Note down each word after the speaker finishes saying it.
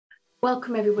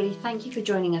Welcome, everybody. Thank you for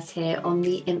joining us here on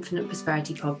the Infinite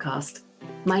Prosperity Podcast.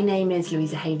 My name is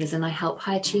Louisa Havers, and I help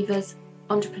high achievers,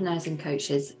 entrepreneurs, and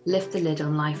coaches lift the lid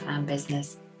on life and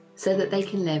business so that they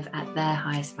can live at their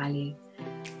highest value.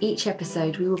 Each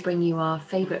episode, we will bring you our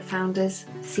favourite founders,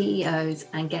 CEOs,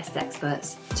 and guest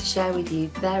experts to share with you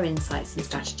their insights and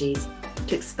strategies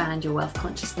to expand your wealth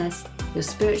consciousness, your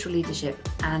spiritual leadership,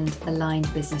 and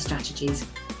aligned business strategies.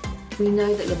 We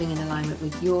know that living in alignment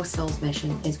with your soul's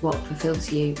mission is what fulfills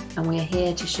you, and we are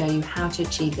here to show you how to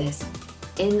achieve this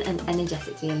in an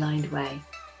energetically aligned way.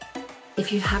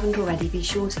 If you haven't already, be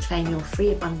sure to claim your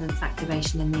free abundance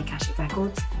activation in the Akashic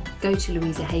Records. Go to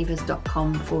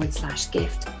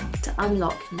louisahavers.com/gift to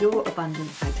unlock your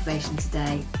abundance activation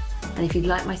today. And if you'd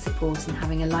like my support in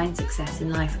having aligned success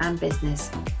in life and business,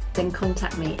 then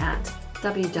contact me at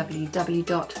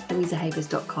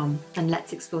www.louisahavers.com and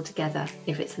let's explore together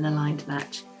if it's an aligned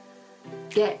match.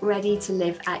 Get ready to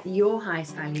live at your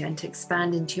highest value and to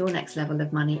expand into your next level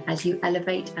of money as you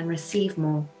elevate and receive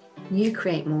more. You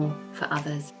create more for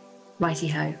others. Righty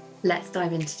ho, let's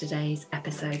dive into today's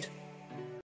episode.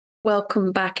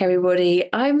 Welcome back, everybody.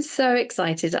 I'm so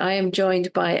excited. I am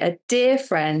joined by a dear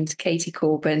friend, Katie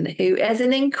Corbin, who is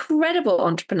an incredible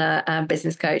entrepreneur and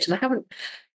business coach, and I haven't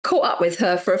caught up with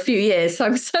her for a few years. So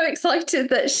I'm so excited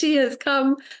that she has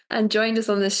come and joined us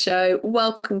on this show.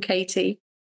 Welcome, Katie.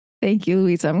 Thank you,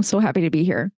 Louisa. I'm so happy to be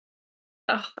here.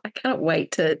 Oh, I can't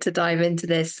wait to dive into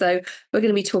this. So we're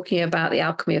going to be talking about the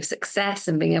alchemy of success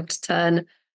and being able to turn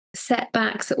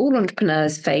setbacks that all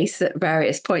entrepreneurs face at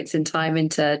various points in time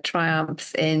into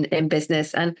triumphs in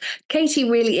business. And Katie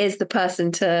really is the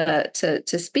person to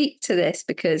speak to this,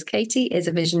 because Katie is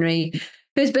a visionary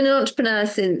who's been an entrepreneur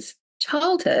since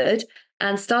childhood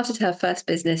and started her first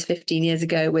business 15 years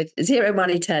ago with zero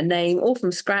money to her name, all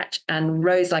from scratch, and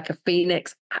rose like a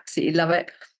phoenix. Absolutely love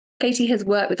it. Katie has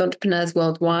worked with entrepreneurs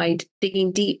worldwide,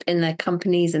 digging deep in their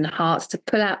companies and hearts to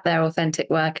pull out their authentic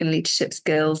work and leadership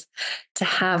skills to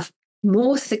have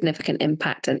more significant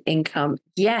impact and income.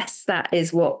 Yes, that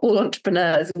is what all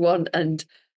entrepreneurs want and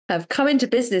have come into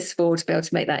business for, to be able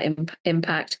to make that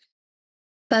impact.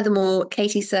 Furthermore,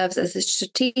 Katie serves as a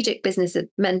strategic business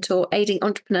mentor, aiding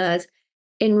entrepreneurs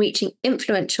in reaching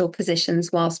influential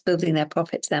positions whilst building their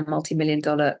profit to their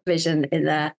multi-million-dollar vision in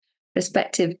their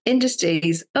respective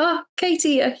industries. Oh,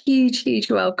 Katie, a huge, huge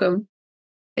welcome.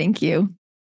 Thank you.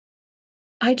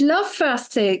 I'd love for us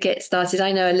to get started.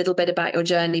 I know a little bit about your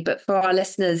journey, but for our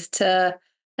listeners to,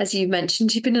 as you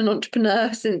mentioned, you've been an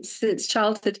entrepreneur since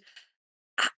childhood.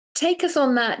 Take us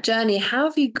on that journey. How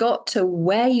have you got to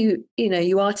where you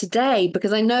are today?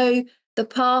 Because I know the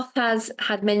path has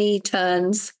had many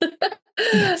turns.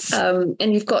 Yes. And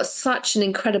you've got such an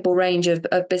incredible range of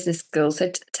business skills.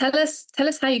 So tell us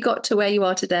how you got to where you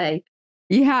are today.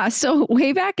 Yeah. So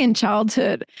way back in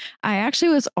childhood, I actually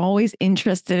was always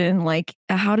interested in like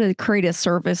how to create a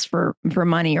service for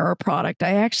money or a product.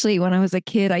 I actually, when I was a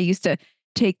kid, I used to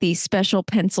take these special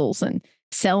pencils and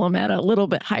sell them at a little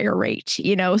bit higher rate,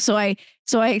 So I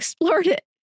explored it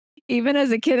even as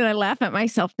a kid, and I laugh at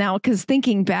myself now because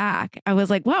thinking back, I was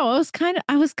like, wow, I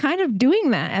was kind of doing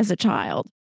that as a child.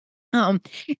 And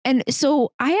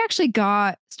so I actually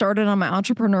got started on my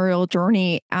entrepreneurial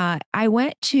journey. I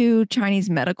went to Chinese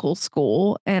medical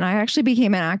school, and I actually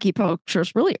became an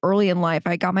acupuncturist really early in life.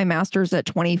 I got my master's at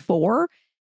 24.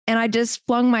 And I just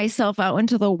flung myself out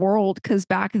into the world because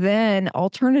back then,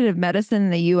 alternative medicine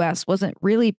in the US wasn't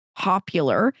really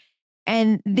popular.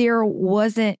 And there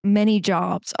wasn't many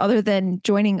jobs other than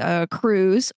joining a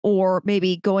cruise or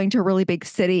maybe going to a really big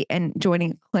city and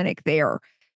joining a clinic there.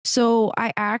 So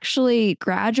I actually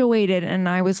graduated and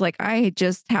I was like, I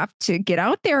just have to get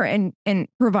out there and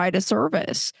provide a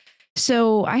service.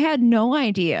 So I had no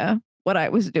idea what I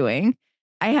was doing.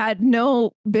 I had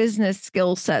no business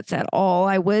skill sets at all.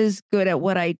 I was good at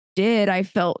what I did. I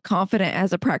felt confident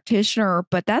as a practitioner,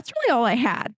 but that's really all I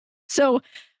had. So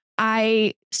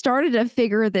I started to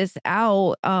figure this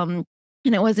out. And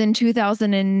it was in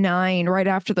 2009, right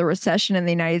after the recession in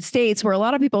the United States, where a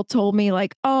lot of people told me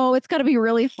like, oh, it's got to be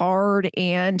really hard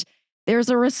and there's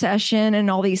a recession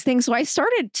and all these things. So I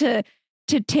started to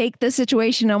take the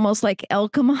situation almost like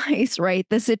alchemize, right?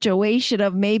 The situation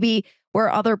of maybe where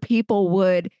other people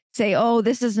would say, oh,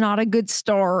 this is not a good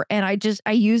start. And I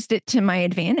used it to my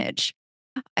advantage.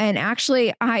 And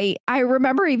actually, I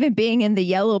remember even being in the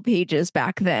yellow pages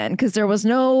back then because there was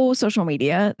no social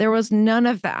media. There was none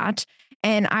of that.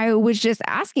 And I was just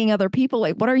asking other people,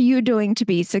 like, what are you doing to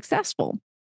be successful?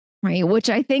 Right. Which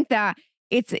I think that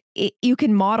you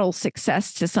can model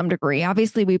success to some degree.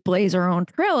 Obviously, we blaze our own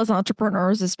trail as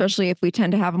entrepreneurs, especially if we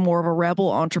tend to have more of a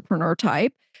rebel entrepreneur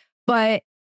type. But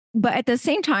But at the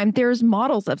same time, there's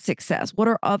models of success. What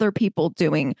are other people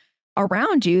doing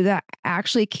around you that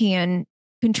actually can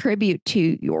contribute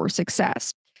to your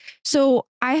success? So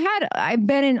I've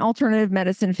been in alternative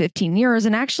medicine 15 years.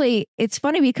 And actually, it's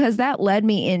funny because that led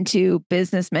me into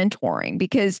business mentoring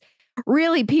because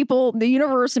really people, the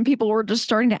universe and people were just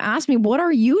starting to ask me, what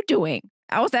are you doing?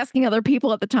 I was asking other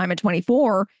people at the time at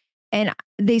 24 and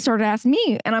they started asking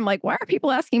me. And I'm like, why are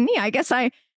people asking me? I guess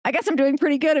I'm doing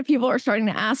pretty good if people are starting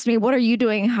to ask me, what are you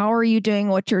doing? How are you doing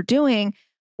what you're doing?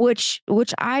 Which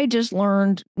I just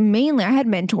learned mainly. I had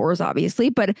mentors, obviously,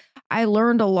 but I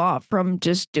learned a lot from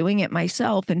just doing it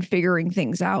myself and figuring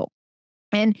things out.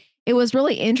 And it was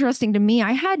really interesting to me.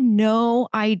 I had no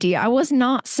idea. I was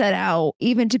not set out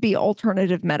even to be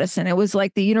alternative medicine. It was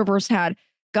like the universe had,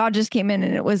 God just came in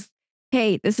and it was,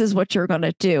 hey, this is what you're going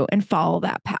to do and follow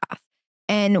that path.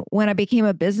 And when I became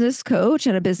a business coach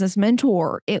and a business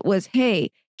mentor, it was, hey,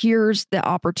 here's the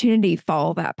opportunity,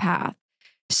 follow that path.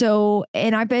 So,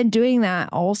 and I've been doing that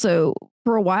also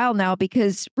for a while now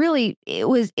because really it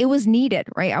was needed,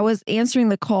 right? I was answering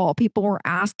the call. People were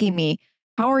asking me,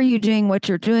 "How are you doing what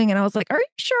you're doing?" And I was like, "Are you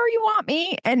sure you want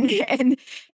me?" And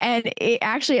it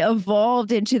actually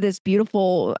evolved into this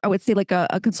beautiful, I would say like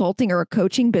a consulting or a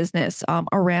coaching business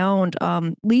around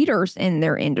leaders in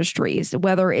their industries,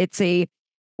 whether it's a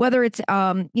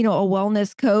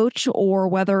wellness coach or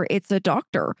whether it's a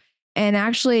doctor. And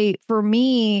actually for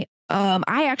me,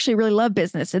 I actually really love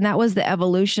business, and that was the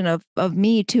evolution of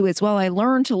me too as well. I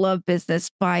learned to love business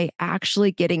by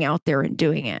actually getting out there and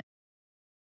doing it.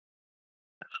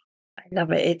 I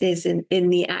love it. It is in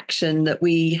the action that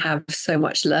we have so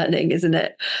much learning, isn't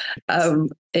it?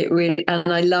 It really,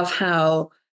 and I love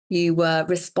how you were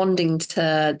responding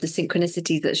to the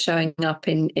synchronicities that's showing up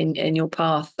in your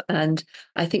path, and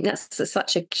I think that's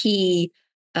such a key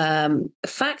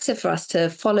factor for us to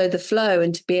follow the flow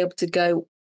and to be able to go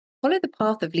follow the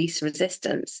path of least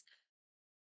resistance.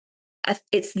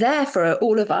 It's there for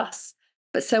all of us,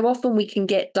 but so often we can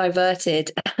get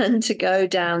diverted and to go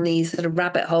down these sort of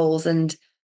rabbit holes and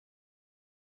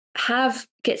have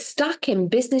get stuck in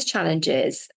business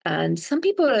challenges. And some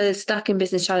people are stuck in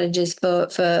business challenges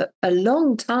for a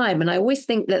long time, and I always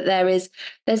think that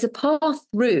there's a path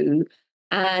through,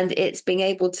 and it's being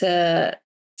able to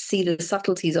see the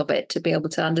subtleties of it, to be able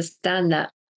to understand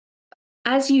that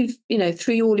as you've,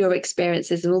 through all your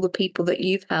experiences and all the people that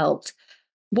you've helped,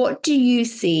 what do you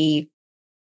see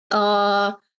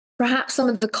are perhaps some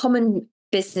of the common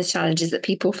business challenges that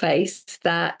people face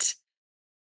that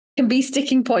can be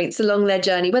sticking points along their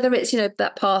journey, whether it's,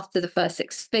 that path to the first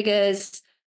six figures,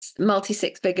 multi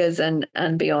six figures and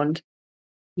beyond?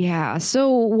 Yeah.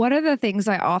 So one of the things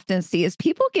I often see is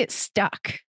people get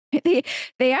stuck. They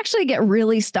they actually get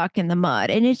really stuck in the mud,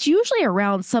 and it's usually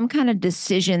around some kind of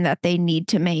decision that they need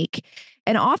to make.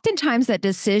 And oftentimes that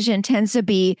decision tends to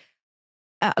be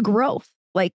growth,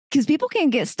 like because people can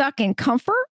get stuck in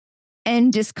comfort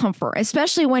and discomfort,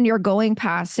 especially when you're going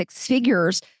past six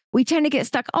figures. We tend to get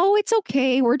stuck. Oh, it's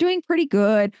okay. We're doing pretty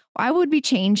good. Why would we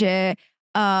change it?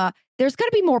 There's going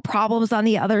to be more problems on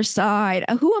the other side.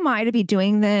 Who am I to be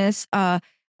doing this?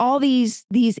 All these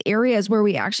areas where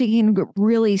we actually can get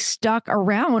really stuck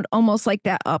around almost like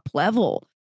that up level.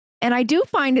 And I do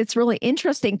find it's really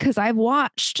interesting because I've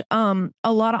watched a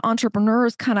lot of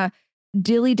entrepreneurs kind of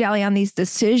dilly dally on these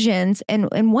decisions.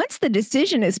 And once the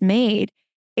decision is made,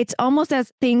 it's almost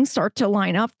as things start to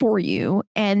line up for you.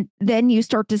 And then you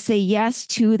start to say yes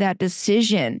to that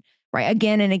decision, right?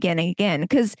 Again and again and again.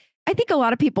 Because I think a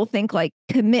lot of people think like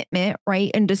commitment,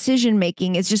 right? And decision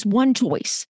making is just one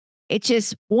choice. It's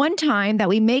just one time that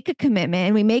we make a commitment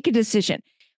and we make a decision.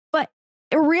 But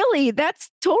really, that's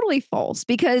totally false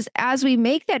because as we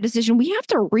make that decision, we have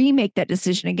to remake that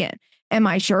decision again. Am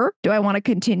I sure? Do I want to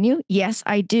continue? Yes,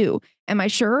 I do. Am I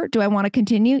sure? Do I want to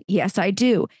continue? Yes, I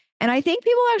do. And I think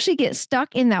people actually get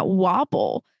stuck in that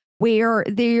wobble where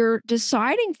they're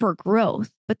deciding for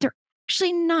growth, but they're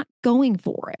actually not going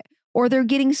for it, or they're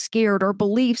getting scared, or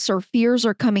beliefs or fears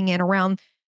are coming in around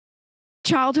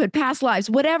childhood, past lives,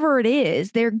 whatever it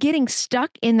is, they're getting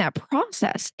stuck in that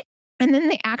process. And then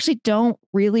they actually don't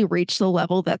really reach the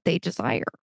level that they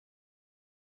desire.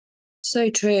 So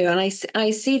true. And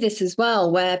I see this as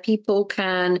well, where people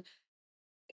can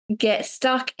get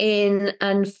stuck in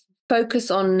and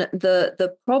focus on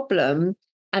the problem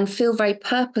and feel very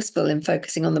purposeful in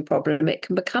focusing on the problem. It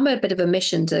can become a bit of a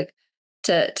mission to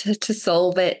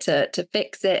solve it, to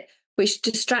fix it, which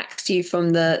distracts you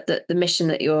from the mission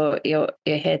that you're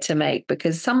here to make.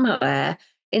 Because somewhere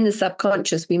in the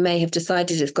subconscious, we may have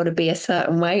decided it's got to be a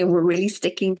certain way, and we're really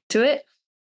sticking to it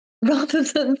rather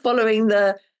than following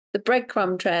the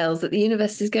breadcrumb trails that the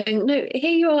universe is going, no,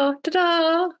 here you are,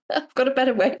 ta-da, I've got a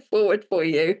better way forward for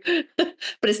you. But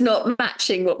it's not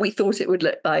matching what we thought it would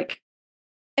look like.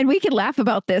 And we can laugh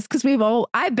about this because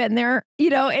I've been there,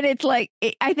 and it's like,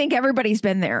 I think everybody's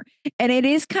been there. And it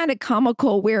is kind of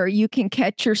comical where you can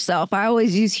catch yourself. I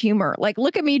always use humor. Like,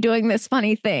 look at me doing this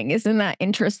funny thing. Isn't that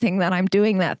interesting that I'm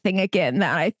doing that thing again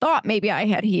that I thought maybe I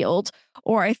had healed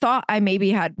or I thought I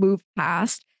maybe had moved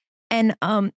past? And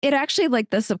it actually,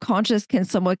 like, the subconscious can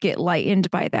somewhat get lightened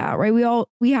by that, right?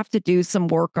 We have to do some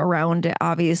work around it,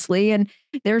 obviously. And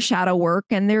there's shadow work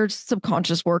and there's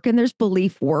subconscious work and there's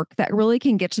belief work that really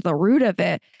can get to the root of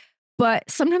it. But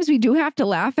sometimes we do have to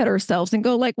laugh at ourselves and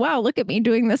go like, wow, look at me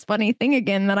doing this funny thing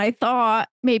again that I thought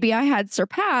maybe I had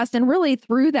surpassed. And really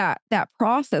through that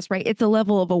process, right? It's a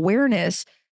level of awareness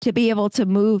to be able to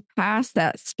move past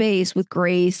that space with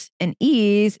grace and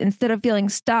ease instead of feeling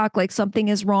stuck like something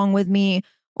is wrong with me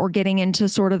or getting into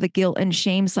sort of the guilt and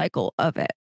shame cycle of it.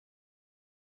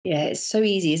 Yeah, it's so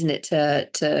easy, isn't it,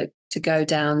 to go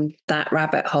down that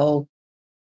rabbit hole.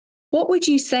 What would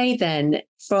you say then,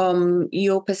 from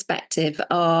your perspective,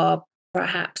 are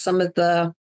perhaps some of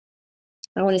the,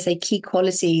 I want to say, key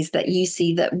qualities that you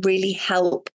see that really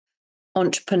help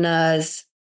entrepreneurs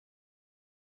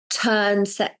turn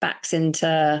setbacks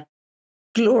into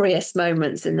glorious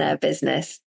moments in their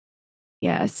business?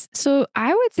 Yes. So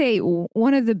I would say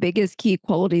one of the biggest key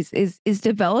qualities is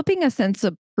developing a sense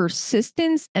of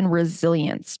persistence and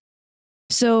resilience.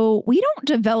 So we don't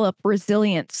develop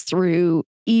resilience through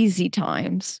easy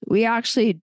times. We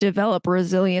actually develop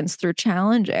resilience through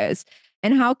challenges.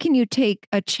 And how can you take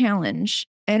a challenge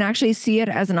and actually see it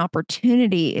as an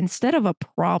opportunity instead of a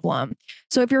problem?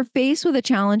 So if you're faced with a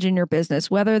challenge in your business,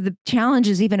 whether the challenge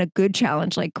is even a good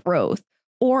challenge like growth,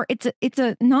 or it's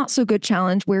a not so good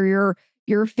challenge where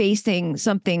you're facing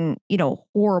something,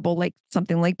 horrible, like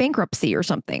something like bankruptcy or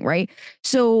something, right?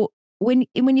 So when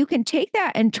you can take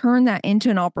that and turn that into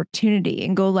an opportunity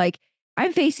and go like,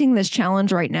 I'm facing this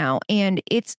challenge right now and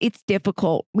it's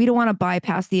difficult. We don't want to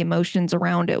bypass the emotions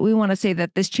around it. We want to say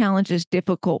that this challenge is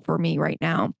difficult for me right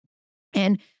now.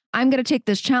 And I'm going to take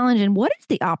this challenge and what is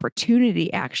the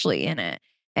opportunity actually in it?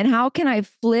 And how can I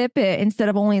flip it instead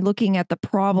of only looking at the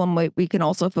problem? We can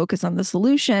also focus on the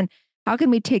solution. How can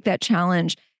we take that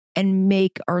challenge and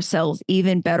make ourselves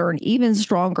even better and even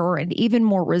stronger and even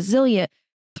more resilient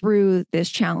through this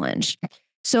challenge?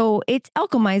 So it's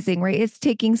alchemizing, right? It's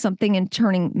taking something and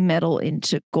turning metal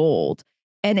into gold.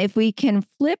 And if we can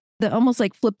flip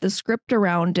the script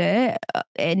around it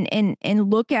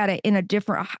and look at it in a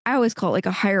different, I always call it like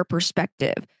a higher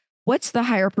perspective. What's the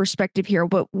higher perspective here?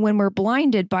 But when we're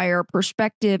blinded by our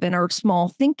perspective and our small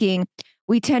thinking,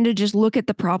 we tend to just look at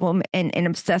the problem and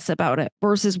obsess about it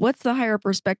versus what's the higher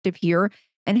perspective here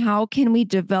and how can we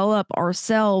develop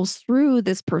ourselves through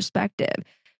this perspective?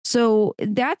 So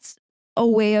that's a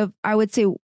way of, I would say,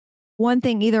 one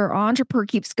thing, either an entrepreneur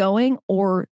keeps going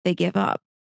or they give up,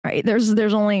 right?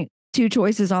 There's only two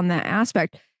choices on that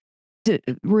aspect.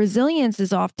 Resilience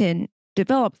is often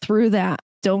developed through that.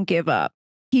 Don't give up.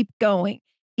 Keep going,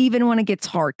 even when it gets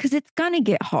hard, because it's gonna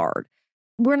get hard.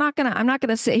 I'm not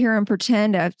gonna sit here and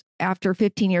pretend after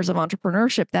 15 years of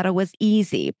entrepreneurship that it was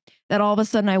easy, that all of a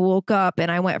sudden I woke up and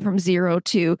I went from zero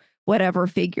to whatever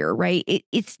figure, right?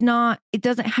 It's not, it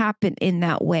doesn't happen in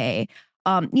that way.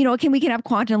 We can have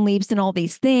quantum leaps and all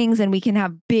these things, and we can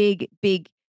have big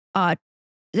uh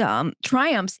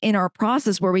triumphs in our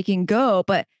process where we can go,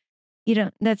 but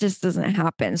that just doesn't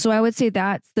happen. So I would say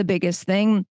that's the biggest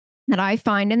thing that I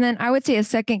find. And then I would say a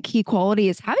second key quality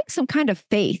is having some kind of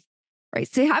faith, right?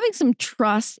 So having some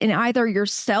trust in either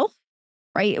yourself,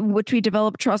 right? Which we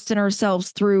develop trust in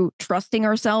ourselves through trusting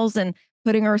ourselves and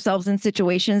putting ourselves in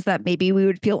situations that maybe we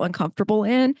would feel uncomfortable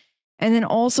in. And then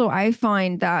also I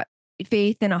find that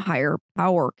faith in a higher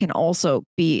power can also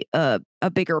be a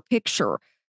bigger picture,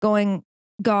 going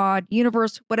God,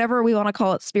 universe, whatever we want to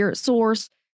call it, spirit source,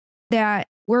 that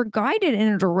we're guided in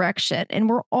a direction and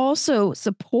we're also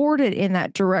supported in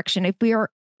that direction if we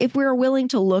are willing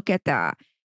to look at that.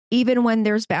 Even when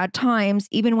there's bad times,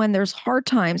 even when there's hard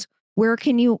times, where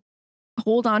can you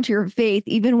hold on to your faith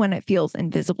even when it feels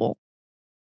invisible?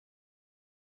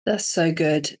 That's so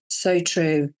good. So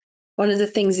true. One of the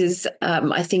things is,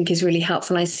 I think is really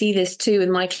helpful. And I see this too with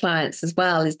my clients as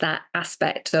well, is that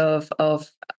aspect of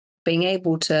being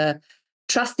able to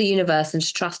trust the universe and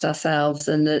to trust ourselves.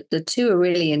 And the two are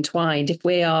really entwined. If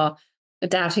we are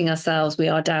doubting ourselves, we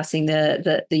are doubting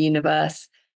the universe.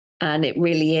 And it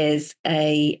really is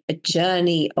a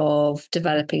journey of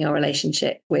developing our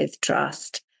relationship with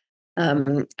trust.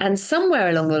 And somewhere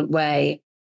along the way,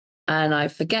 and I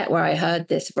forget where I heard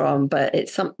this from, but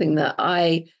it's something that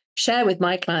I share with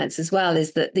my clients as well,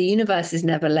 is that the universe is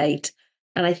never late.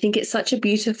 And I think it's such a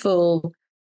beautiful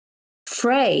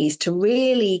phrase to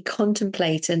really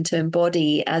contemplate and to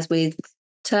embody as we're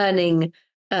turning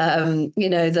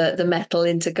the metal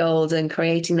into gold and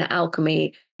creating the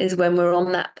alchemy, is when we're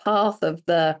on that path of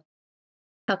the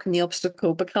how can the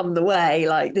obstacle become the way?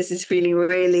 Like, this is feeling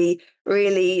really,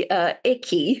 really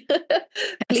icky.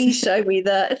 Please show me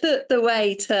the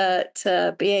way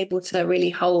to be able to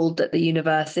really hold that the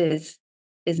universe is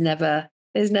never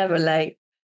late.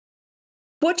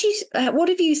 What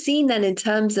have you seen then in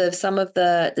terms of some of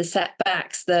the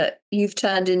setbacks that you've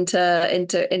turned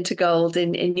into gold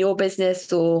in your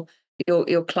business or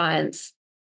your clients?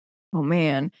 Oh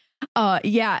man.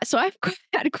 Yeah. So I've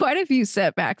had quite a few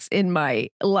setbacks in my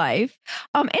life.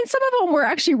 And some of them were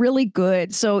actually really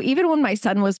good. So even when my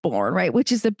son was born, right,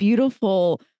 which is a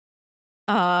beautiful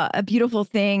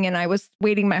thing. And I was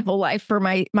waiting my whole life for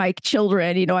my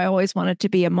children. I always wanted to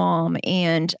be a mom.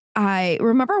 And I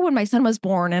remember when my son was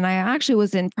born, and I actually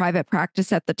was in private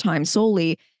practice at the time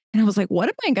solely. And I was like, what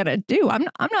am I gonna do? I'm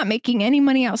not making any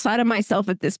money outside of myself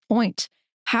at this point.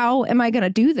 How am I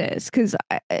gonna do this? Because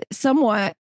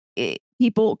somewhat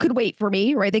people could wait for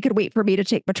me, right? They could wait for me to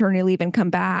take maternity leave and come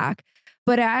back.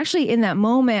 But actually, in that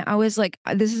moment, I was like,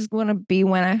 this is going to be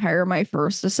when I hire my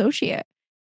first associate.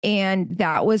 And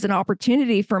that was an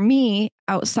opportunity for me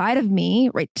outside of me,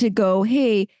 right, to go,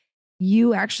 hey,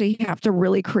 you actually have to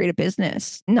really create a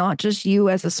business, not just you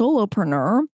as a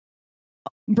solopreneur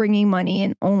bringing money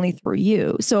in only through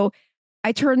you. So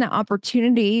I turned that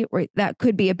opportunity, right, that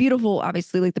could be a beautiful,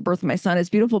 obviously, like the birth of my son is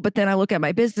beautiful, but then I look at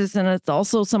my business and it's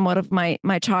also somewhat of my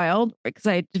child because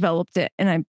I developed it and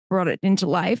I brought it into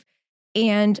life,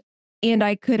 and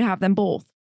I could have them both.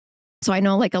 So I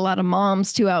know like a lot of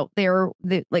moms too out there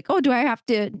that like, oh, do I have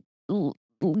to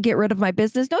get rid of my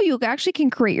business? No, you actually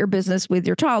can create your business with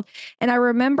your child. And I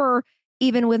remember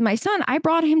even with my son, I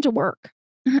brought him to work.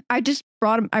 I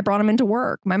brought him into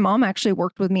work. My mom actually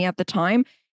worked with me at the time,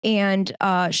 and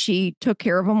she took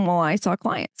care of him while I saw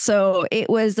clients. So it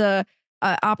was a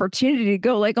opportunity to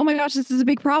go like, oh my gosh, this is a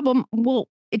big problem. Well,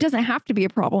 it doesn't have to be a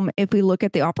problem if we look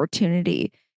at the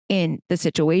opportunity in the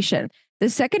situation. The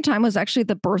second time was actually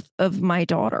the birth of my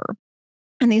daughter.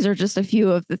 And these are just a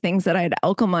few of the things that I had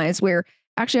alchemized where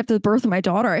actually after the birth of my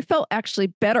daughter, I felt actually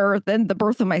better than the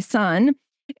birth of my son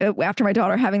after my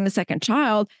daughter having the second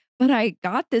child. But I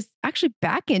got this actually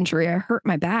back injury. I hurt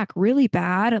my back really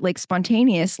bad, like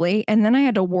spontaneously. And then I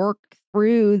had to work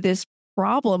through this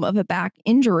problem of a back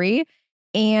injury.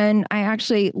 And I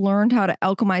actually learned how to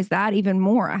alchemize that even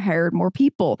more. I hired more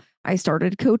people. I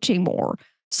started coaching more.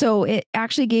 So it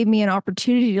actually gave me an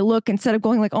opportunity to look instead of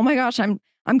going like, oh my gosh, I'm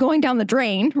going down the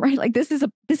drain, right? Like this is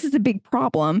a big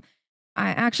problem.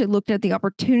 I actually looked at the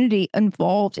opportunity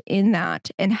involved in that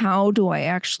and how do I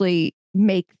actually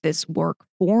make this work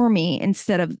for me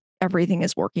instead of everything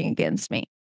is working against me.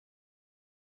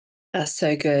 That's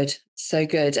so good. So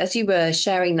good. As you were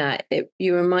sharing that,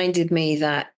 you reminded me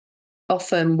that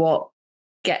often what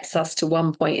gets us to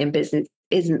one point in business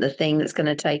isn't the thing that's going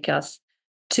to take us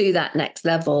to that next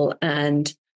level.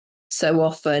 And so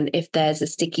often, if there's a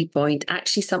sticky point,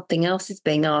 actually something else is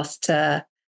being asked to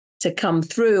come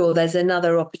through, or there's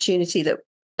another opportunity that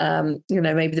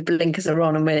maybe the blinkers are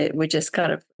on and we're just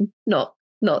kind of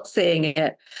not seeing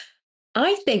it.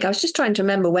 I think I was just trying to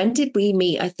remember, when did we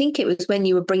meet? I think it was when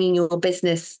you were bringing your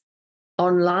business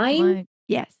online, Like,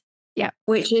 yes. Yeah.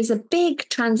 which is a big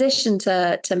transition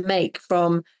to make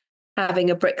from having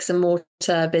a bricks and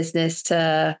mortar business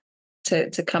to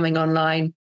coming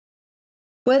online.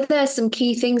 Were there some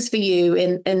key things for you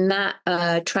in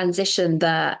that transition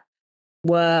that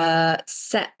were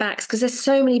setbacks? Because there's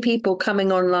so many people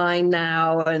coming online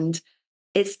now, and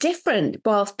it's different.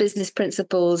 Whilst business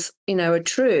principles, are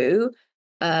true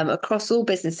across all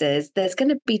businesses, there's going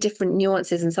to be different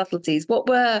nuances and subtleties. What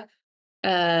were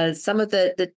some of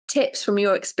the tips from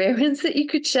your experience that you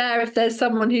could share if there's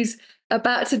someone who's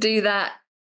about to do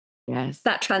Yes.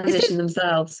 that This transition is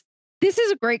themselves? This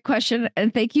is a great question,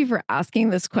 and thank you for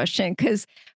asking this question. Because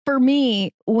for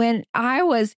me, when I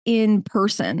was in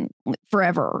person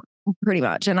forever, pretty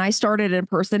much, and I started in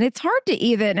person, it's hard to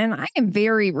even, and I am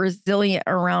very resilient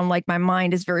around like my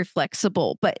mind is very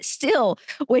flexible, but still,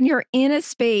 when you're in a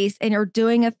space and you're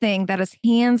doing a thing that is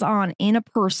hands on in a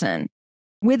person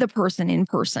with a person in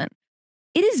person,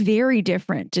 it is very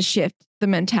different to shift the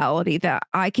mentality that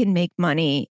I can make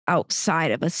money outside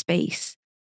of a space.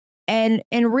 And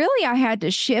really I had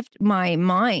to shift my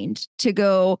mind to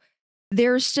go,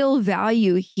 there's still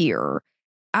value here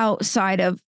outside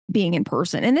of being in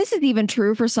person. And this is even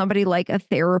true for somebody like a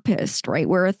therapist, right?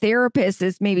 Where a therapist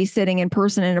is maybe sitting in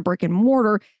person in a brick and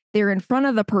mortar, they're in front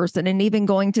of the person, and even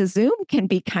going to Zoom can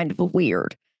be kind of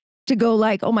weird to go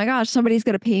like, oh my gosh, somebody's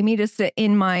going to pay me to sit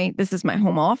in this is my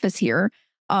home office here.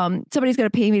 Somebody's going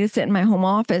to pay me to sit in my home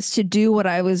office to do what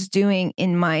I was doing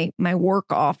in my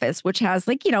work office, which has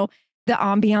like, the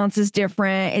ambiance is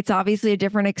different. It's obviously a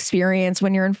different experience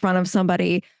when you're in front of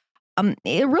somebody.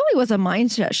 It really was a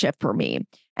mindset shift for me.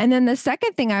 And then the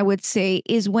second thing I would say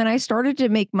is when I started to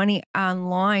make money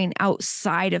online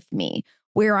outside of me,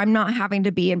 where I'm not having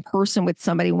to be in person with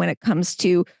somebody when it comes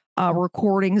to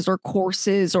recordings or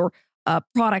courses or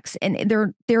products, and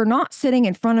they're not sitting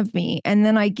in front of me. And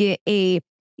then I get an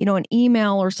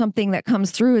email or something that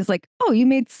comes through is like, oh, you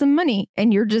made some money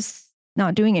and you're just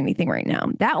not doing anything right now.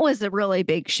 That was a really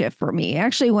big shift for me.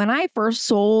 Actually, when I first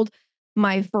sold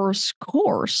my first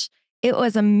course, it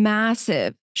was a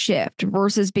massive shift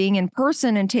versus being in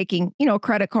person and taking, a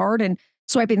credit card and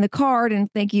swiping the card and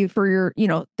thank you for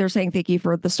they're saying thank you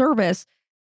for the service.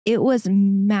 It was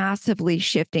massively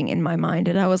shifting in my mind.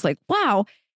 And I was like, wow,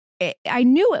 I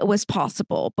knew it was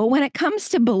possible. But when it comes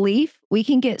to belief, we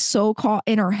can get so caught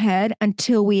in our head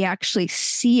until we actually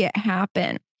see it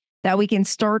happen that we can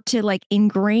start to like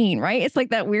ingrain, right? It's like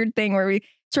that weird thing where we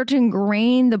start to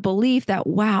ingrain the belief that,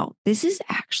 wow, this is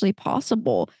actually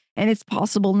possible. And it's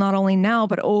possible not only now,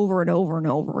 but over and over and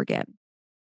over again.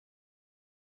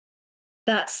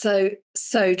 That's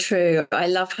so true. I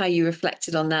love how you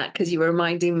reflected on that because you were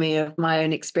reminding me of my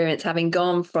own experience having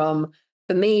gone for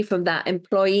me, from that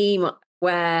employee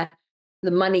where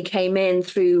the money came in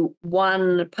through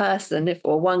one person,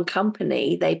 or one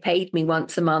company. They paid me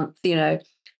once a month.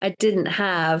 I didn't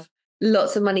have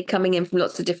lots of money coming in from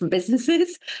lots of different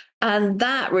businesses. And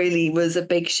that really was a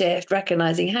big shift,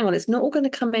 recognizing, hang on, it's not all going to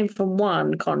come in from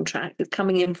one contract. It's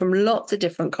coming in from lots of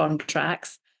different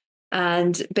contracts,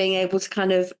 and being able to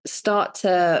kind of start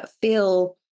to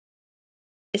feel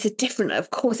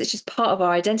of course, it's just part of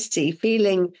our identity,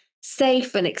 feeling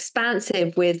safe and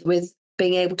expansive with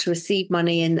being able to receive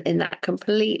money in that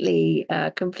completely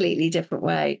different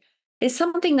way. It's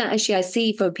something that actually I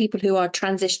see for people who are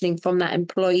transitioning from that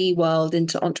employee world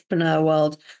into entrepreneur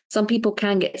world. Some people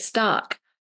can get stuck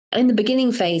in the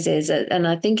beginning phases, and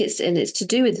I think it's to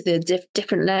do with the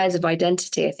different layers of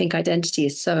identity. I think identity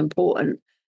is so important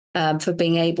for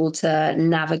being able to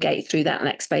navigate through that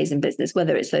next phase in business,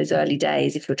 whether it's those early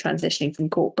days, if you're transitioning from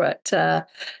corporate to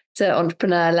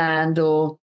entrepreneur land,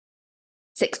 or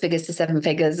 6 figures to 7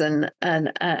 figures, and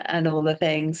all the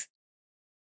things.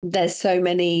 There's so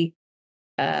many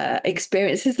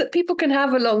experiences that people can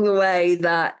have along the way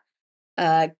that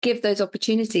give those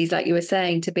opportunities, like you were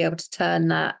saying, to be able to turn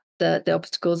the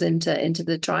obstacles into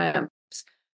the triumphs.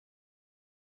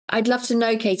 I'd love to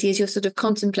know, Katie, as you're sort of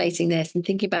contemplating this and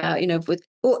thinking about, with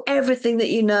everything that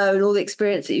you know and all the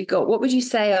experience that you've got, what would you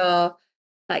say are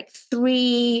like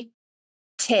 3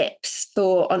 tips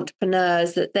for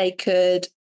entrepreneurs that they could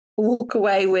walk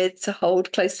away with to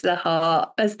hold close to their heart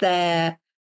as they're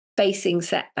facing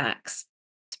setbacks,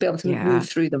 to be able to Yeah. move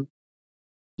through them?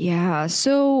 Yeah.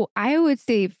 So I would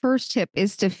say first tip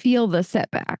is to feel the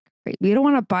setback, right? We don't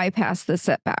want to bypass the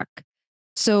setback.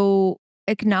 So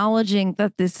acknowledging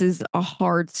that this is a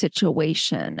hard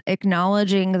situation,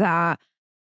 acknowledging that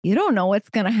you don't know what's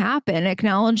going to happen,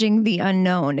 acknowledging the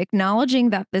unknown,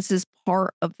 acknowledging that this is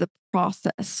part of the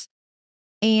process.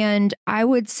 And I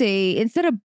would say instead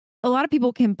of a lot of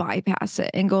people can bypass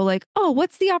it and go like, "Oh,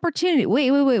 what's the opportunity?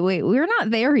 Wait. We're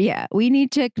not there yet." We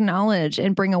need to acknowledge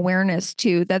and bring awareness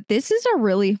to that this is a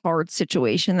really hard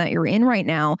situation that you're in right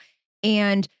now,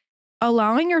 and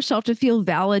allowing yourself to feel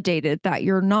validated that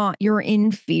you're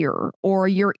in fear, or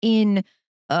you're in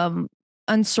um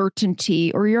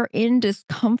uncertainty, or you're in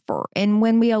discomfort. And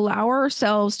when we allow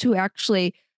ourselves to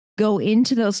actually go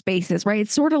into those spaces, right?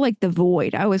 It's sort of like the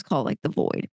void. I always call it like the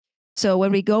void. So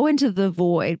when we go into the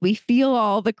void, we feel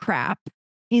all the crap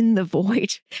in the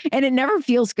void and it never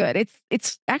feels good.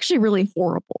 It's actually really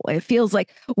horrible. It feels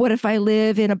like, what if I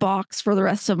live in a box for the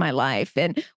rest of my life?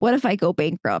 And what if I go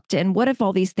bankrupt? And what if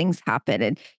all these things happen?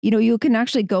 And you can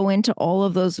actually go into all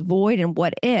of those void and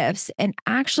what ifs, and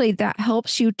actually that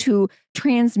helps you to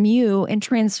transmute and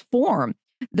transform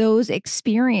those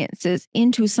experiences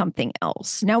into something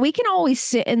else. Now we can always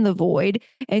sit in the void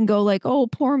and go like, "Oh,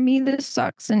 poor me, this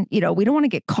sucks." And we don't want to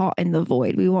get caught in the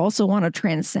void. We also want to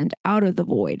transcend out of the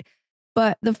void.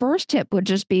 But the first tip would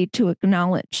just be to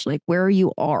acknowledge like where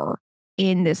you are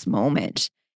in this moment.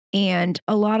 And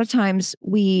a lot of times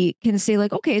we can say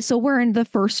like, "Okay, so we're in the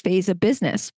first phase of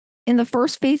business." In the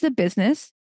first phase of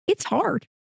business, it's hard.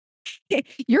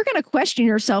 you're going to question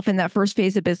yourself in that first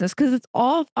phase of business because it's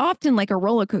all often like a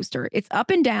roller coaster. It's up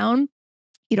and down.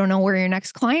 You don't know where your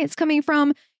next client's coming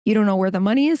from. You don't know where the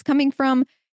money is coming from.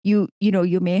 You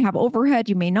may have overhead,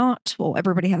 you may not. Well,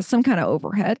 everybody has some kind of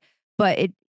overhead,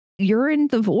 but you're in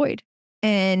the void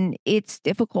and it's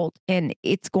difficult and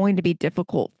it's going to be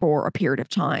difficult for a period of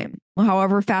time.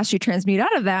 However fast you transmute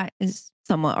out of that is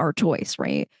somewhat our choice,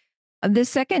 right? The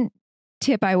second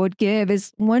tip I would give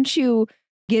is once you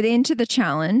get into the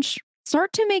challenge,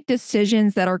 start to make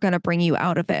decisions that are going to bring you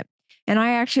out of it. And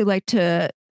I actually like to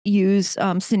use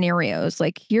scenarios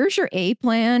like here's your A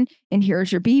plan, and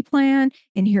here's your B plan,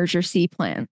 and here's your C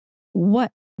plan.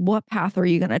 What path are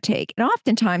you going to take? And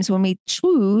oftentimes when we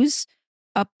choose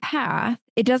a path,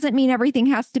 it doesn't mean everything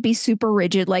has to be super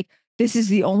rigid. Like this is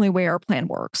the only way our plan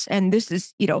works, and this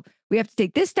is we have to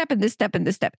take this step and this step and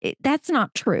this step. That's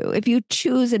not true. If you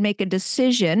choose and make a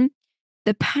decision,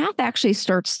 the path actually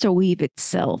starts to weave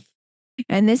itself.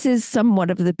 And this is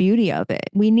somewhat of the beauty of it.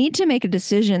 We need to make a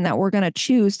decision that we're going to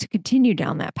choose to continue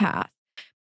down that path.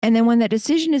 And then when that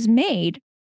decision is made,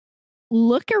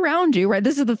 look around you, right?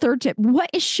 This is the third tip. What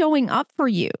is showing up for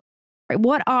you? Right?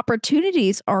 What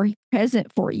opportunities are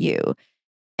present for you?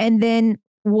 And then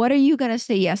what are you going to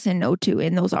say yes and no to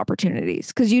in those opportunities?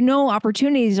 Because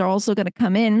opportunities are also going to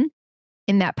come in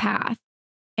that path.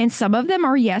 And some of them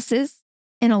are yeses,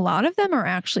 and a lot of them are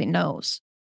actually no's.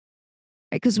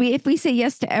 Because if we say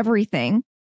yes to everything,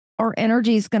 our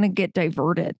energy is going to get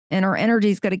diverted and our energy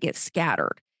is going to get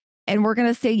scattered. And we're going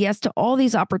to say yes to all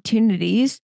these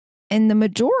opportunities. And the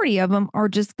majority of them are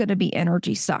just going to be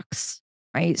energy sucks,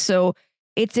 right? So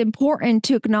it's important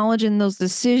to acknowledge in those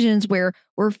decisions where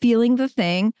we're feeling the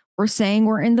thing, we're saying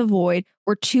we're in the void,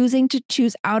 we're choosing to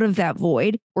choose out of that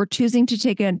void, we're choosing to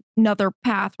take another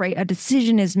path, right? A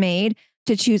decision is made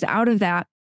to choose out of that.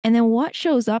 And then what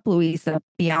shows up, Louisa,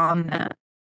 beyond that?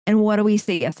 And what do we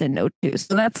say yes and no to?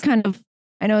 So that's kind of,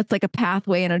 I know it's like a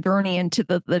pathway and a journey into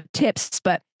the tips,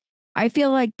 but I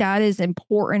feel like that is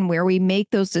important where we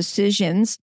make those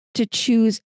decisions to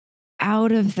choose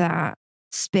out of that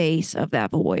space of that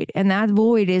void. And that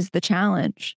void is the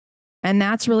challenge. And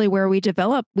that's really where we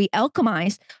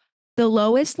alchemize. The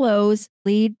lowest lows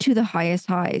lead to the highest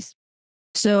highs.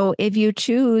 So if you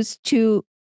choose to,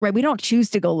 right, we don't choose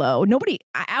to go low.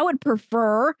 I would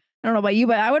prefer, I don't know about you,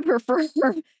 but I would prefer,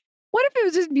 what if it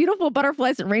was just beautiful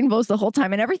butterflies and rainbows the whole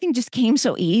time and everything just came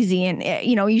so easy and,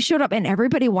 you showed up and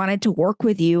everybody wanted to work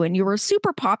with you and you were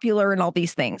super popular and all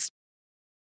these things.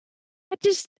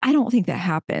 I don't think that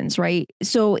happens, right?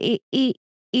 So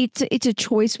it's a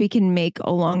choice we can make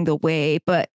along the way,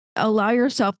 but allow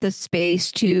yourself the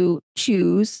space to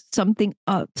choose something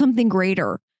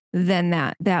greater than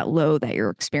that low that you're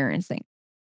experiencing.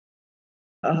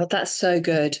 Oh, that's so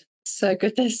good. So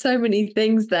good. There's so many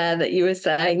things there that you were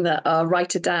saying that are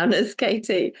write it down as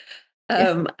Katie.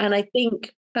 Yeah. And I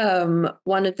think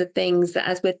one of the things that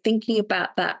as we're thinking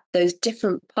about those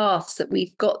different paths that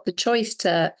we've got the choice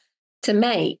to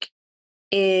make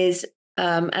is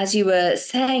as you were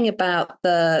saying about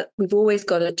we've always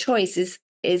got a choice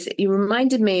is you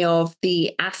reminded me of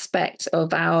the aspect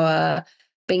of our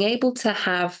being able to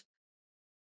have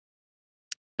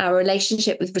our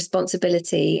relationship with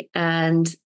responsibility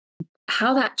and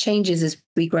how that changes as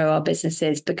we grow our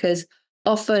businesses, because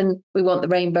often we want the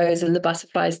rainbows and the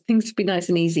butterflies, things to be nice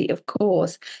and easy, of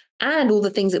course, and all the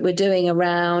things that we're doing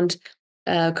around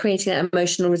creating that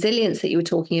emotional resilience that you were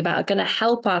talking about are going to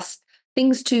help us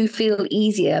things to feel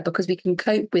easier because we can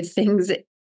cope with things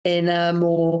in a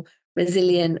more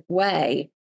resilient way.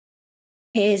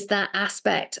 Here's that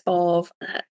aspect of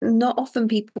not often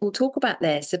people talk about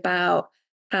this, about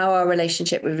how our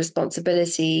relationship with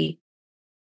responsibility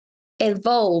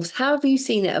evolves. How have you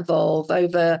seen it evolve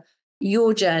over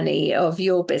your journey of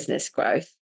your business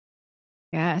growth?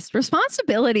 Yes,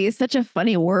 responsibility is such a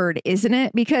funny word, isn't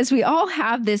it? Because we all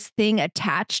have this thing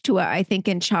attached to it, I think,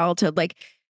 in childhood, like,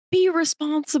 be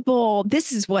responsible.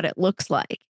 This is what it looks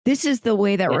like. This is the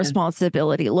way that Yeah.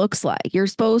 responsibility looks like. You're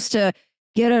supposed to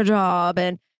get a job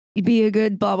and be a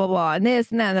good blah, blah, blah, and this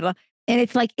and that. And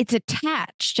it's like it's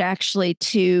attached actually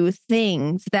to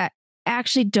things that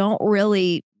actually don't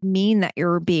really mean that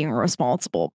you're being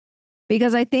responsible.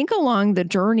 Because I think along the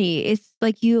journey, it's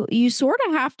like you sort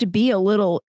of have to be a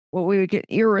little what we would get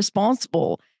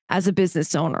irresponsible as a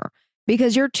business owner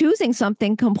because you're choosing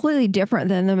something completely different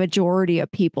than the majority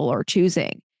of people are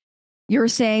choosing. You're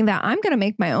saying that I'm going to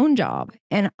make my own job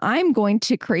and I'm going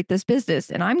to create this business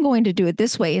and I'm going to do it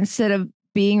this way instead of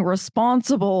being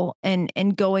responsible and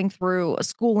going through a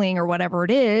schooling or whatever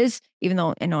it is, even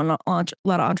though a lot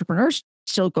of entrepreneurs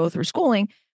still go through schooling,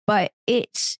 but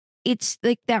it's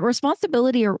like that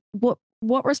responsibility, or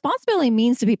what responsibility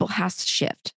means to people has to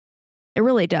shift. It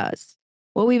really does.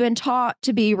 What we've been taught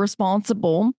to be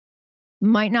responsible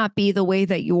might not be the way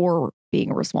that you're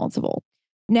being responsible.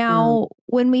 Mm, Now,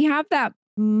 when we have that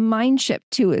mind shift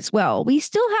too, as well, we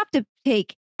still have to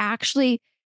take actually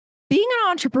being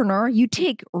an entrepreneur, you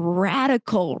take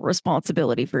radical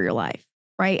responsibility for your life,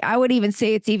 right? I would even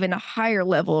say it's even a higher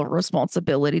level of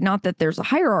responsibility. Not that there's a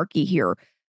hierarchy here,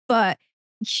 but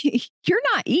you're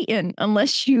not eating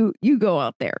unless you go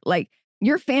out there. Like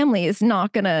your family is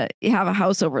not going to have a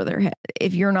house over their head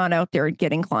if you're not out there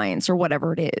getting clients or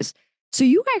whatever it is. So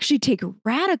you actually take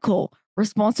radical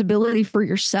responsibility for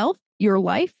yourself, your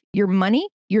life, your money,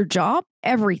 your job,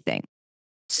 everything.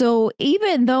 So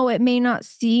even though it may not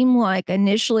seem like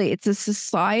initially it's a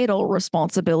societal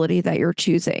responsibility that you're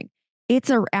choosing, it's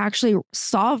a actually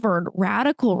sovereign,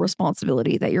 radical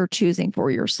responsibility that you're choosing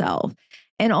for yourself.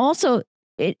 And also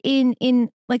in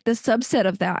like the subset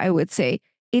of that, I would say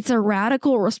it's a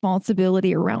radical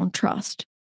responsibility around trust,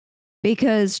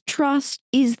 because trust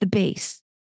is the base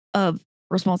of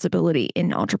responsibility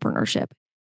in entrepreneurship.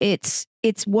 It's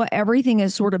what everything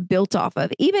is sort of built off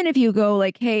of. Even if you go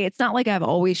like, hey, it's not like I've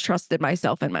always trusted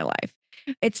myself in my life.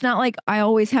 It's not like I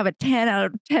always have a 10 out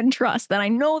of 10 trust that I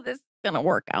know this is going to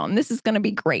work out and this is going to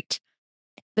be great.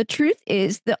 The truth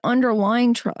is the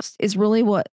underlying trust is really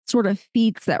what sort of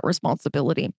feeds that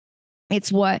responsibility.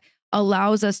 It's what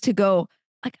allows us to go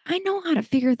like, I know how to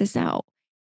figure this out.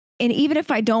 And even if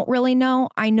I don't really know,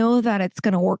 I know that it's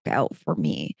going to work out for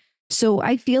me. So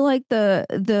I feel like the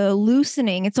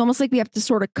loosening, it's almost like we have to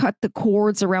sort of cut the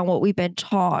cords around what we've been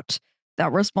taught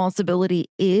that responsibility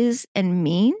is and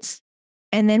means.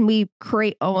 And then we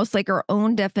create almost like our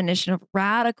own definition of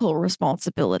radical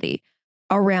responsibility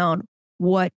around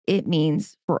what it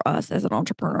means for us as an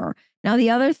entrepreneur. Now, the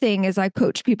other thing is I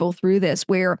coach people through this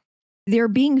where they're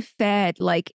being fed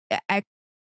like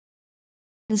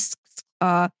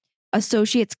uh,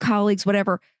 associates, colleagues,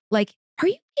 whatever, like, are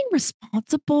you being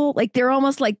responsible? Like they're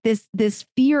almost like this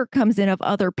fear comes in of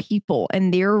other people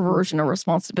and their version of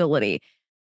responsibility.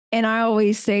 And I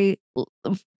always say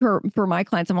for my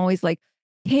clients, I'm always like,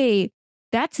 hey,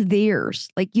 that's theirs.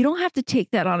 Like you don't have to take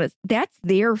that on as that's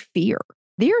their fear.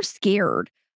 They're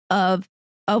scared of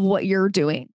what you're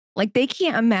doing. Like they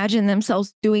can't imagine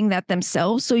themselves doing that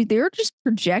themselves. So they're just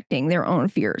projecting their own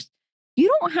fears.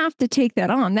 You don't have to take that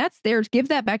on. That's theirs. Give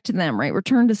that back to them, right?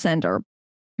 Return to sender.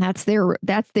 That's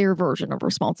their version of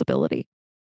responsibility.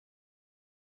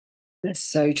 that's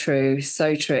so true.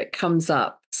 So true. It comes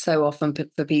up so often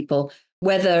for people,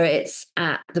 whether it's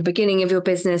at the beginning of your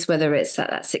business, whether it's at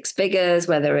that six figures,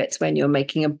 whether it's when you're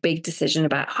making a big decision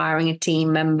about hiring a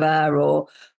team member or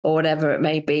whatever it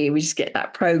may be. We just get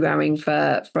that programming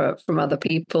for from other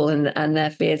people and their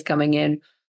fears coming in.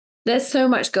 There's so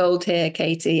much gold here,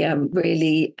 Katie.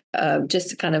 Really,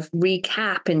 just to kind of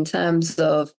recap in terms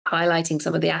of highlighting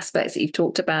some of the aspects that you've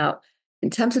talked about, in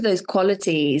terms of those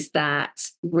qualities that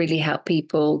really help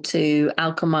people to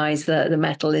alchemize the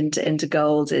metal into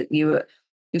gold. You've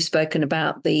spoken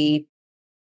about the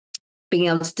being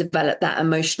able to develop that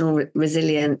emotional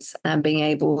resilience and being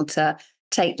able to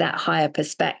take that higher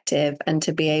perspective and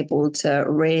to be able to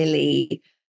really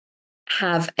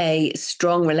have a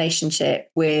strong relationship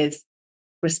with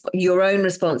your own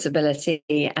responsibility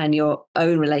and your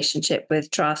own relationship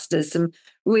with trust as some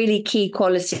really key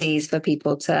qualities for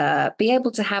people to be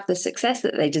able to have the success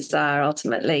that they desire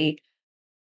ultimately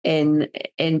in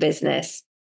business.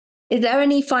 Is there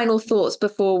any final thoughts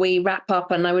before we wrap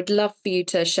up? And I would love for you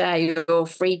to share your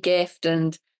free gift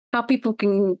and how people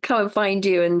can come and find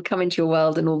you and come into your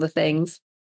world and all the things.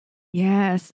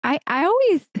 Yes. I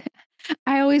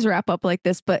always wrap up like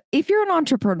this, but if you're an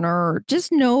entrepreneur,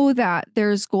 just know that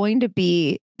there's going to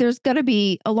be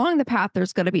along the path,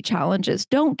 there's going to be challenges.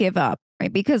 Don't give up,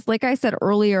 right? Because like I said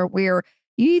earlier, where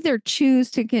you either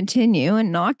choose to continue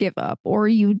and not give up, or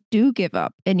you do give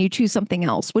up and you choose something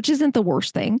else, which isn't the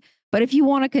worst thing. But if you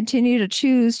want to continue to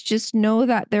choose, just know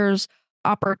that there's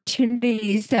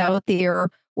opportunities out there,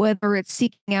 whether it's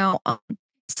seeking out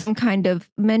some kind of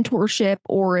mentorship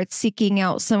or it's seeking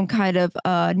out some kind of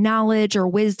knowledge or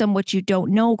wisdom, which you don't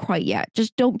know quite yet.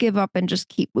 Just don't give up and just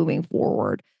keep moving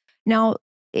forward. Now,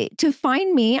 to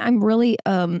find me, I'm really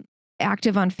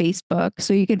active on Facebook.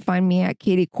 So you can find me at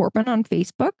Katie Corbin on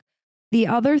Facebook. The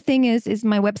other thing is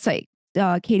my website,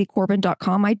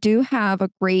 katiecorbin.com. I do have a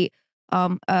great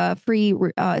free,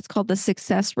 it's called the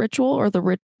Success Ritual or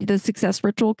the Success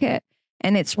Ritual Kit,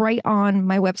 and it's right on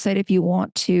my website if you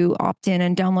want to opt in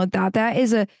and download that.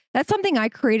 That's something I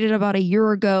created about a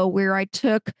year ago where I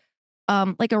took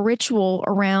like a ritual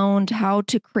around how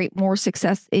to create more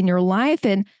success in your life.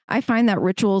 And I find that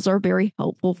rituals are very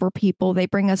helpful for people. They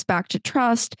bring us back to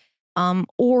trust,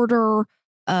 order,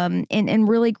 and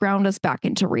really ground us back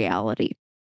into reality.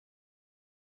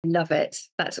 Love it.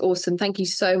 That's awesome. Thank you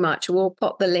so much. We'll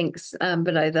pop the links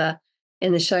below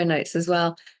in the show notes as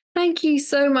well. Thank you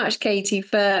so much, Katie,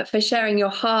 for sharing your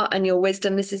heart and your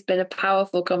wisdom. This has been a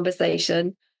powerful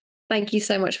conversation. Thank you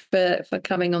so much for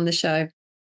coming on the show.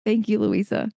 Thank you,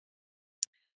 Louisa.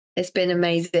 It's been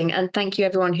amazing. And thank you,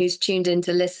 everyone who's tuned in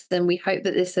to listen. We hope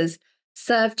that this has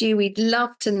served you. We'd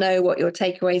love to know what your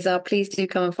takeaways are. Please do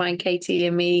come and find Katie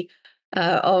and me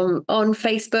on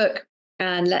Facebook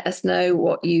and let us know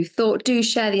what you thought. Do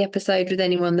share the episode with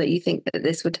anyone that you think that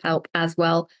this would help as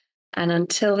well. And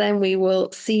until then, we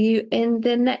will see you in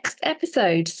the next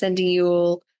episode. Sending you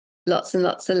all lots and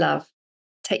lots of love.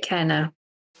 Take care now.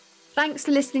 Thanks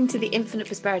for listening to the Infinite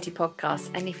Prosperity Podcast.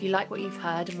 And if you like what you've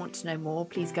heard and want to know more,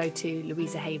 please go to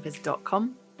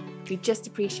louisahavers.com. We just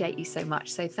appreciate you so much.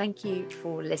 So thank you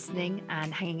for listening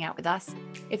and hanging out with us.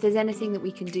 If there's anything that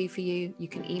we can do for you, you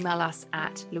can email us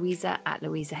at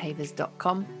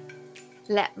louisa@louisahavers.com.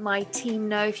 Let my team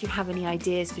know if you have any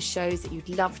ideas for shows that you'd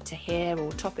love to hear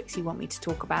or topics you want me to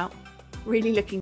talk about. Really looking